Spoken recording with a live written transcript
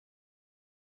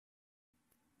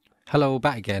Hello,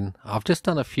 back again. I've just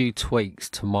done a few tweaks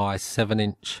to my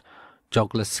 7-inch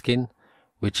JogglerSkin,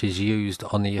 which is used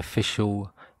on the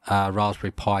official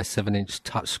Raspberry Pi 7-inch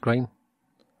touchscreen.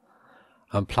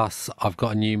 And plus, I've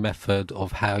got a new method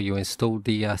of how you install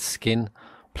the skin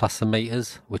plus the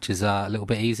meters, which is a little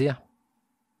bit easier.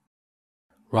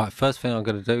 Right, first thing I'm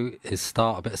going to do is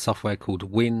start a bit of software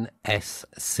called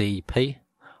WinSCP.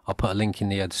 I'll put a link in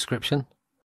the description.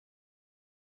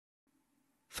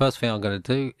 First thing I'm going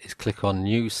to do is click on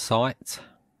New Site.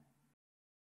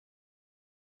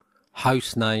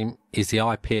 Host name is the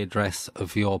IP address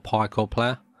of your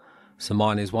Picoreplayer. So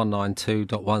mine is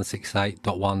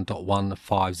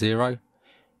 192.168.1.150.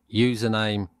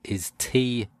 Username is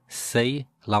TC,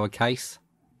 lowercase.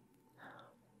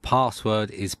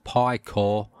 Password is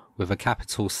Picore with a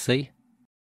capital C.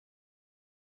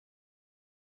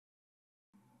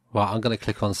 Right, I'm going to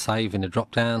click on Save in the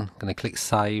drop down. I'm going to click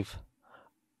Save.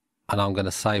 And I'm going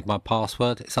to save my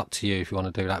password. It's up to you if you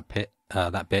want to do that bit,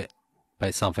 but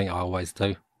it's something I always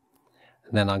do.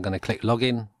 And then I'm going to click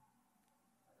Login,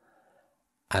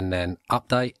 and then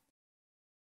Update.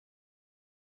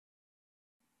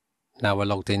 Now we're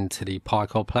logged into the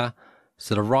Picoreplayer.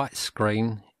 So the right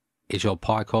screen is your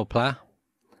Picoreplayer.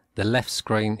 The left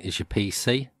screen is your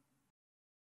PC.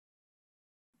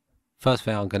 First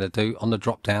thing I'm going to do on the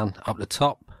drop down up the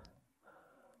top,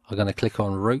 I'm going to click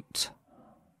on Root.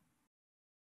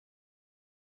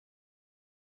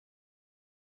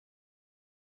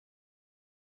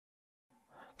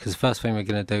 Because the first thing we're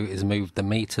going to do is move the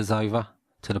meters over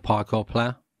to the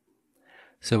Picoreplayer.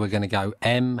 So we're going to go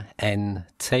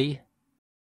MNT,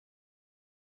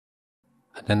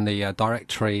 and then the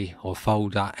directory or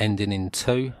folder ending in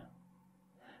 2,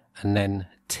 and then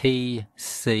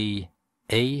TCE,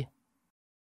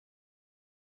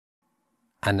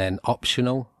 and then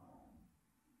optional.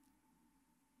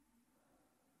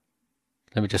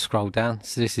 Let me just scroll down.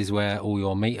 So this is where all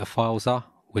your meter files are.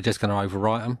 We're just going to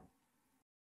overwrite them.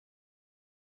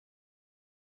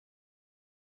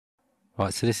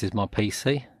 Right, so this is my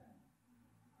PC.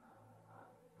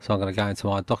 So I'm going to go into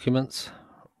my documents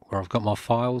where I've got my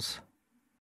files.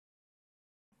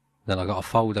 Then I've got a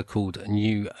folder called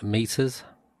New Meters.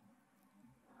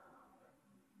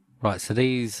 Right, so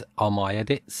these are my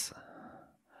edits.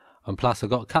 And plus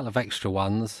I've got a couple of extra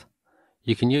ones.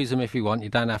 You can use them if you want, you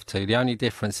don't have to. The only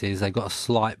difference is they've got a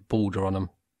slight border on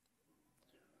them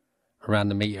around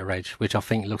the meter edge, which I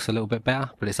think looks a little bit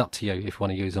better, but it's up to you if you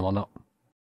want to use them or not.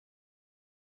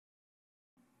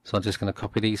 So I'm just going to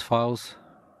copy these files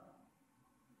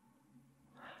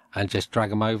and just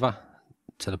drag them over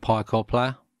to the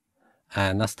Picoreplayer,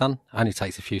 and that's done. Only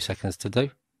takes a few seconds to do.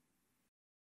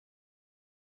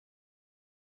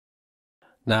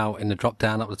 Now in the drop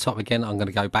down up the top again, I'm going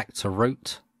to go back to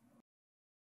Root.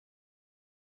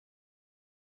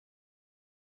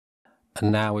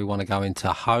 And now we want to go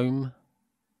into Home,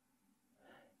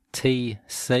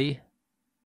 TC.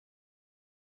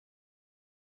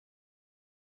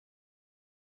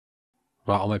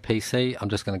 Right, on my PC, I'm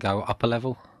just going to go up a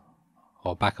level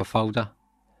or back a folder,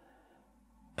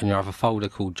 and you have a folder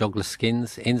called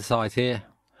JogglerSkins. Inside here,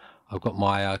 I've got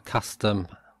my custom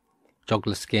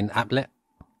JogglerSkin applet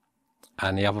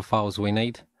and the other files we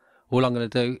need. All I'm going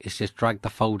to do is just drag the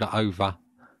folder over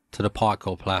to the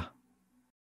Picoreplayer,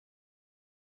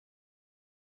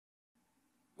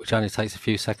 which only takes a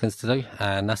few seconds to do,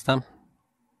 and that's done.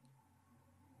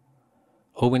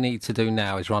 All we need to do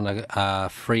now is run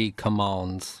 3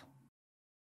 commands.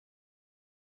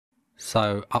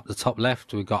 So up the top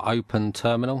left we've got Open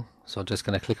Terminal, so I'm just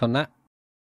going to click on that.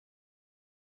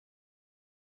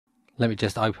 Let me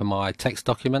just open my text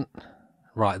document.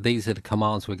 Right, these are the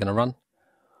commands we're going to run.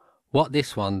 What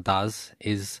this one does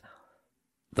is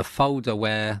the folder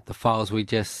where the files we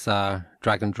just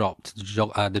drag and drop to the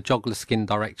JogglerSkin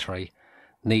directory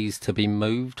needs to be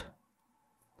moved.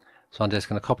 So I'm just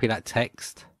going to copy that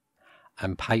text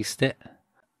and paste it,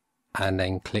 and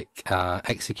then click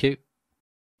execute,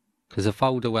 because the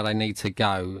folder where they need to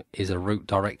go is a root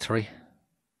directory.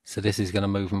 So this is going to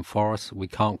move them for us. We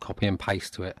can't copy and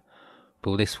paste to it,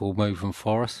 but this will move them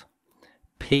for us.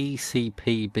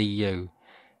 PCPBU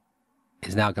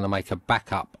is now going to make a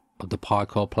backup of the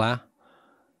Picoreplayer.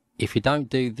 If you don't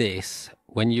do this,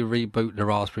 when you reboot the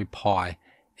Raspberry Pi,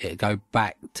 it'll go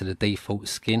back to the default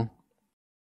skin.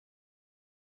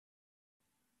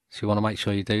 So you want to make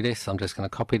sure you do this. I'm just going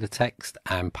to copy the text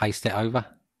and paste it over,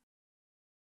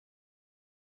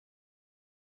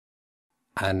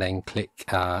 and then click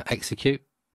execute,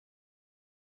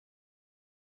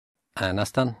 and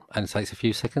that's done, and it takes a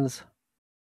few seconds.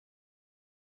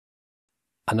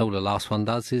 And all the last one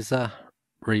does is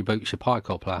reboots your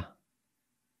Picoreplayer.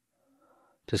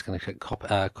 Just going to click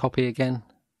copy again.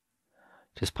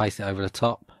 Just paste it over the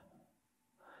top.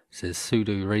 It says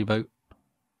sudo reboot.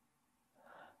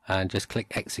 And just click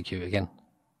execute again.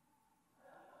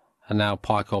 And now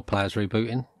Picoreplayer is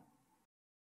rebooting.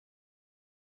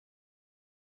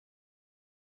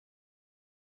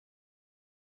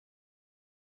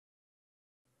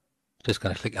 Just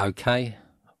going to click OK.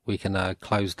 We can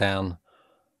close down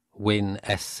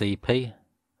WinSCP,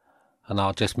 and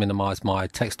I'll just minimize my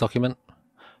text document.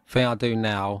 Thing I do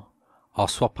now, I'll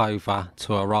swap over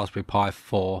to a Raspberry Pi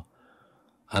 4,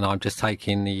 and I'm just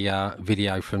taking the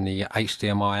video from the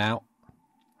HDMI out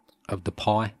of the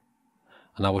Pi,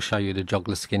 and I will show you the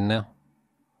JogglerSkin now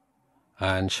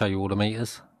and show you all the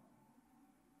meters.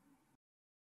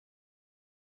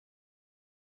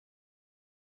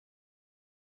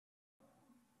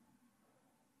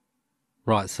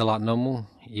 Right, so like normal,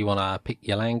 you want to pick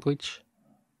your language.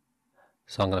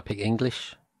 So I'm going to pick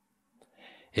English.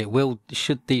 It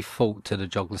should default to the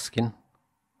JogglerSkin.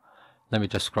 Let me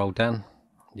just scroll down.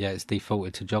 Yeah, it's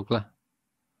defaulted to Joggler.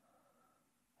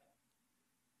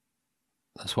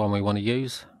 That's one we want to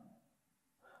use.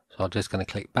 So I'm just going to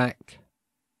click back.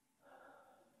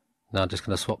 Now I'm just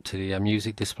going to swap to the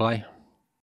music display.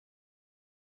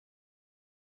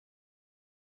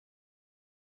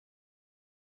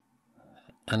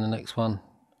 And the next one.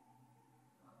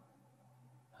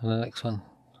 And the next one.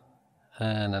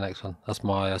 And the next one. That's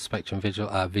my spectrum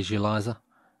visualizer.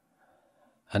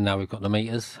 And now we've got the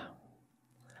meters.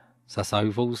 So that's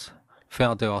ovals. Thing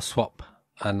I'll do, I'll swap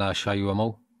and show you them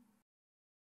all.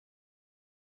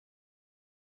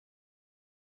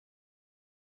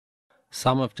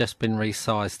 Some have just been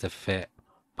resized to fit,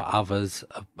 but others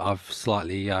I've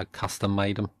slightly custom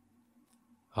made them.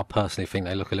 I personally think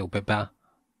they look a little bit better.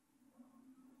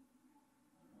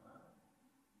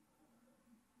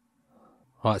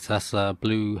 Right, so that's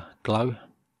blue glow.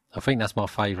 I think that's my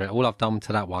favourite. All I've done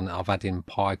to that one, I've added in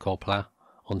Picoreplayer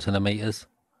onto the meters.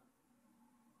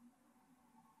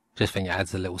 Just think it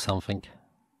adds a little something.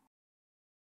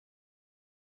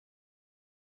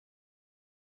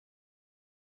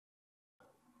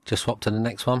 Just swap to the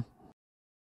next one.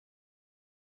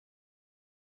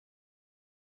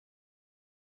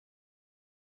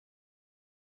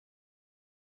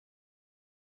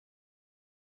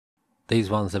 These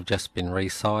ones have just been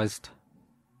resized.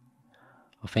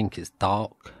 I think it's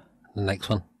dark, the next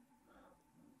one.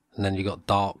 And then you got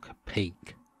dark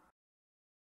peak.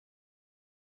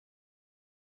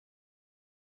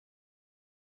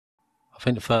 I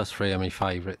think the first three are my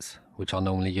favourites, which I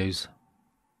normally use.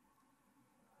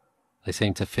 They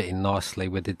seem to fit in nicely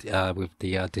with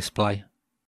the display.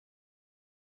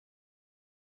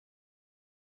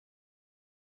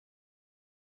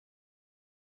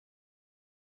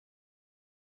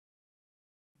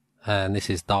 And this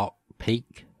is dark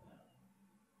peak.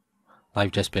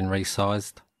 They've just been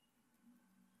resized.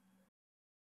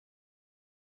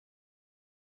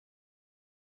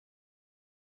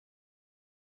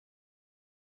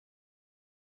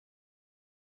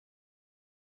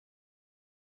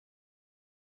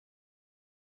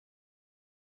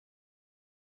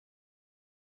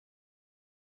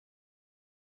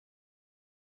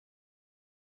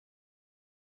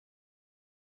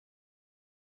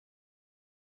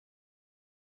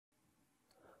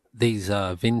 These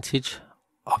are vintage.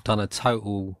 I've done a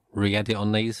total re-edit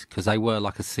on these because they were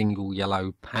like a single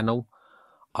yellow panel.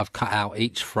 I've cut out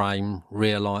each frame,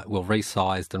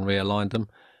 resized and realigned them,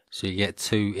 so you get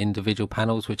two individual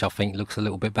panels, which I think looks a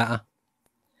little bit better.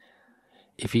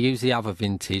 If you use the other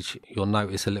vintage, you'll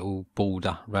notice a little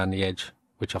border around the edge,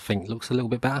 which I think looks a little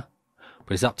bit better.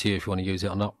 But it's up to you if you want to use it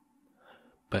or not.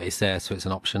 But it's there, so it's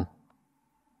an option.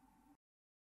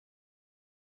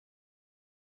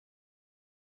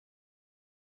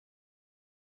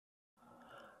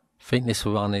 I think this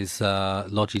one is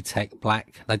Logitech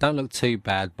Black. They don't look too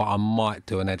bad, but I might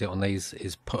do an edit on these,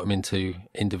 is put them into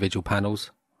individual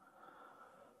panels.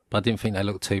 But I didn't think they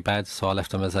looked too bad, so I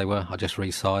left them as they were. I just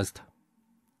resized.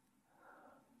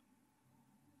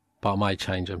 But I may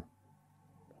change them.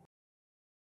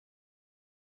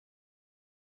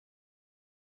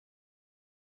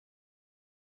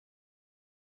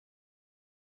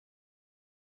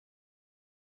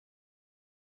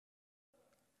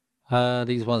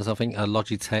 These ones I think are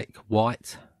Logitech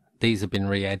white. These have been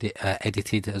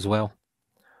edited as well.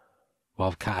 Well,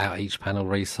 I've cut out each panel,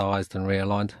 resized and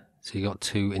realigned. So you got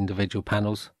two individual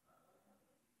panels.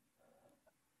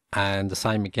 And the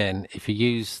same again, if you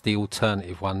use the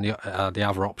alternative one, the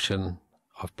other option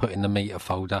I've put in the meter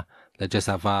folder, they just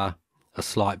have a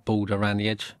slight border around the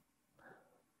edge.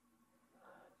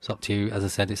 It's up to you. As I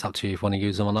said, it's up to you if you want to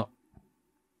use them or not.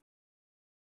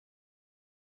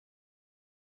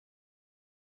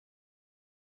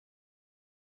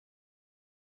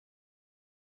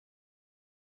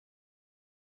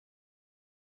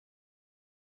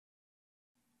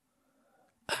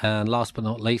 And last but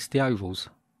not least, the ovals.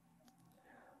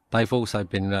 They've also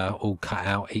been all cut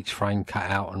out, each frame cut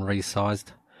out and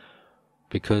resized,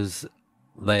 because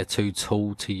they're too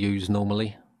tall to use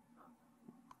normally.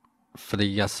 For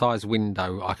the size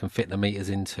window I can fit the meters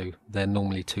into, they're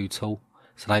normally too tall.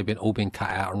 So they've all been cut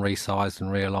out and resized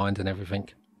and realigned and everything.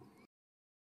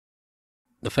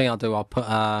 The thing I'll do, I'll put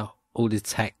all the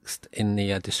text in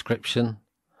the description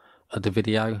of the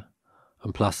video,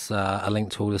 and plus a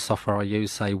link to all the software I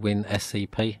use, say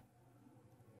WinSCP.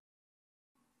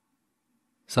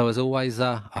 So as always,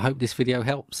 I hope this video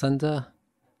helps, and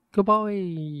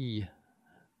goodbye.